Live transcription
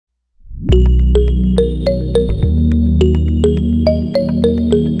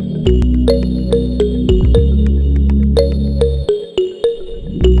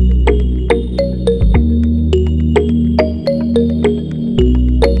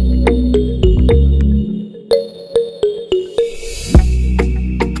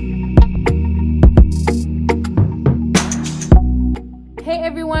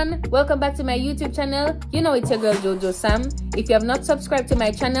Welcome back to my YouTube channel. You know it's your girl Jojo Sam. If you have not subscribed to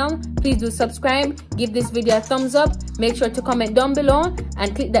my channel, please do subscribe, give this video a thumbs up, make sure to comment down below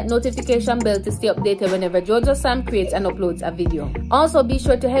and click that notification bell to stay updated whenever Jojo Sam creates and uploads a video. Also be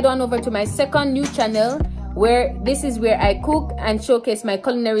sure to head on over to my second new channel, where this is where I cook and showcase my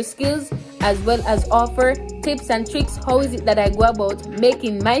culinary skills, as well as offer tips and tricks how is it that I go about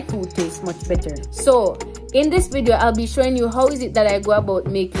making my food taste much better. So in this video I'll be showing you how is it that I go about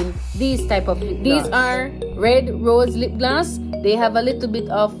making these type of lip gloss. These are red rose lip gloss. They have a little bit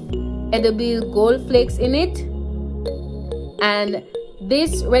of edible gold flakes in it, and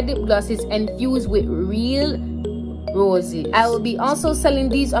this red lip gloss is infused with real roses. I will be also selling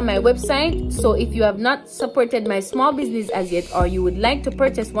these on my website, so if you have not supported my small business as yet, or you would like to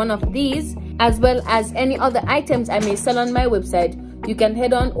purchase one of these as well as any other items I may sell on my website, you can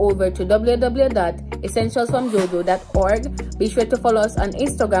head on over to www.essentialsfromjojo.org. Be sure to follow us on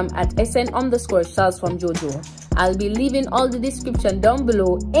Instagram at sn_shalsfromjojo. I'll be leaving all the description down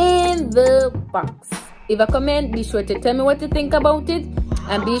below in the box. Leave a comment, be sure to tell me what you think about it,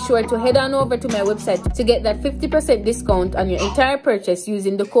 and be sure to head on over to my website to get that 50% discount on your entire purchase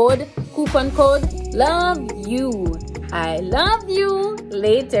using the coupon code LOVEYOU. I love you.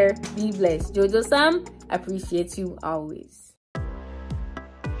 Later. Be blessed. Jojo Sam appreciates you always.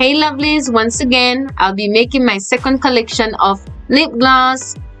 Hey lovelies, once again I'll be making my second collection of lip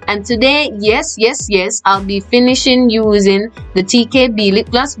gloss, and today yes I'll be finishing using the TKB lip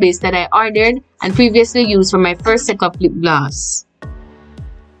gloss base that I ordered and previously used for my first set of lip gloss.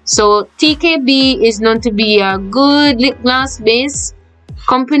 So TKB is known to be a good lip gloss base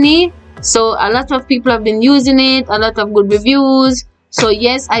company, so a lot of people have been using it, a lot of good reviews. So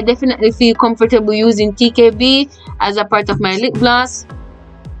yes, I definitely feel comfortable using TKB as a part of my lip gloss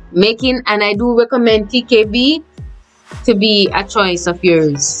making, and I do recommend TKB to be a choice of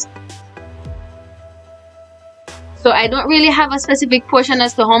yours. So I don't really have a specific portion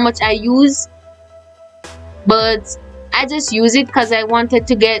as to how much I use, but I just use it because I wanted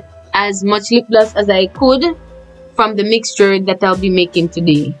to get as much lip gloss as I could from the mixture that I'll be making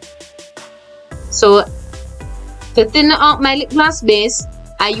today. So to thin out my lip gloss base,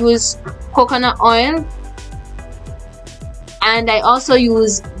 I use coconut oil, and I also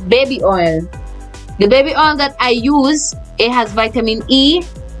use baby oil. The baby oil that I use, it has vitamin E,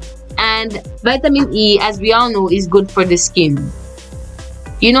 and vitamin E, as we all know, is good for the skin.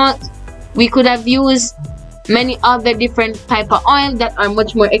 You know, we could have used many other different type of oil that are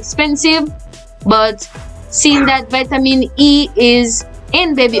much more expensive, but seeing that vitamin E is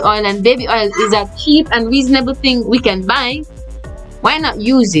in baby oil, and baby oil is a cheap and reasonable thing we can buy, why not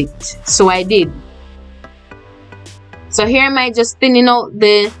use it? So I did. So here am I just thinning out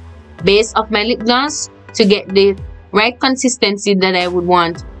the base of my lip gloss to get the right consistency that I would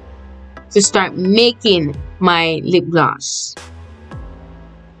want to start making my lip gloss.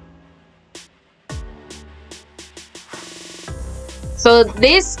 So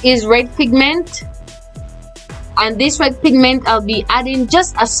this is red pigment, and this red pigment I'll be adding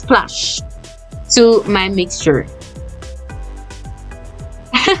just a splash to my mixture.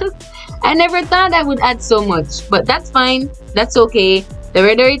 I never thought I would add so much, but that's fine, that's okay. The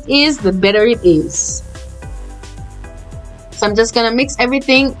redder it is, the better it is. So I'm just gonna mix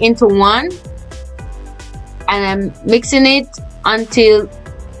everything into one, and I'm mixing it until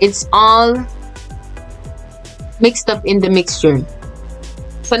it's all mixed up in the mixture.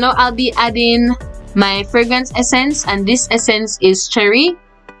 So now I'll be adding my fragrance essence, and this essence is cherry.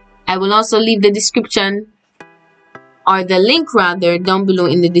 I will also leave the description, or the link rather, down below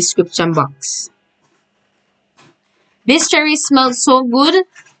in the description box. This cherry smells so good.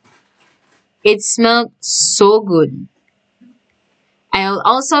 It smelled so good. I'll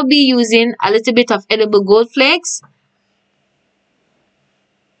also be using a little bit of edible gold flakes.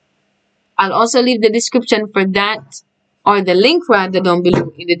 I'll also leave the description for that, or the link rather, down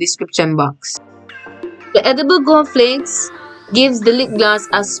below in the description box. The edible gold flakes gives the lip gloss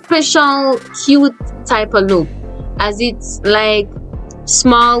a special cute type of look, as it's like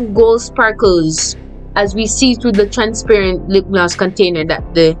small gold sparkles as we see through the transparent lip gloss container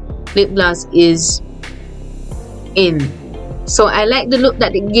that the lip gloss is in. So I like the look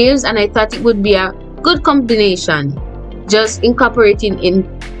that it gives, and I thought it would be a good combination, just incorporating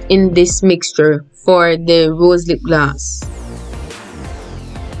in this mixture for the rose lip gloss.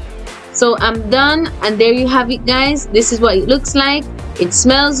 So I'm done, and there you have it, guys. This is what it looks like. It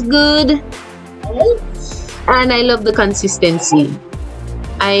smells good and I love the consistency.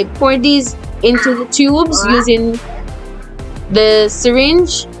 I pour these into the tubes using the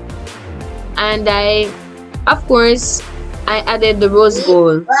syringe, and of course I added the rose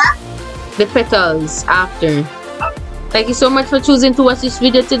gold, the petals after. Thank you so much for choosing to watch this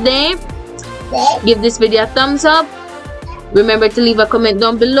video today. Give this video a thumbs up. Remember to leave a comment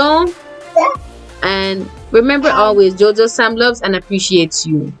down below, and remember always, JoJo Sam loves and appreciates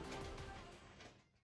you.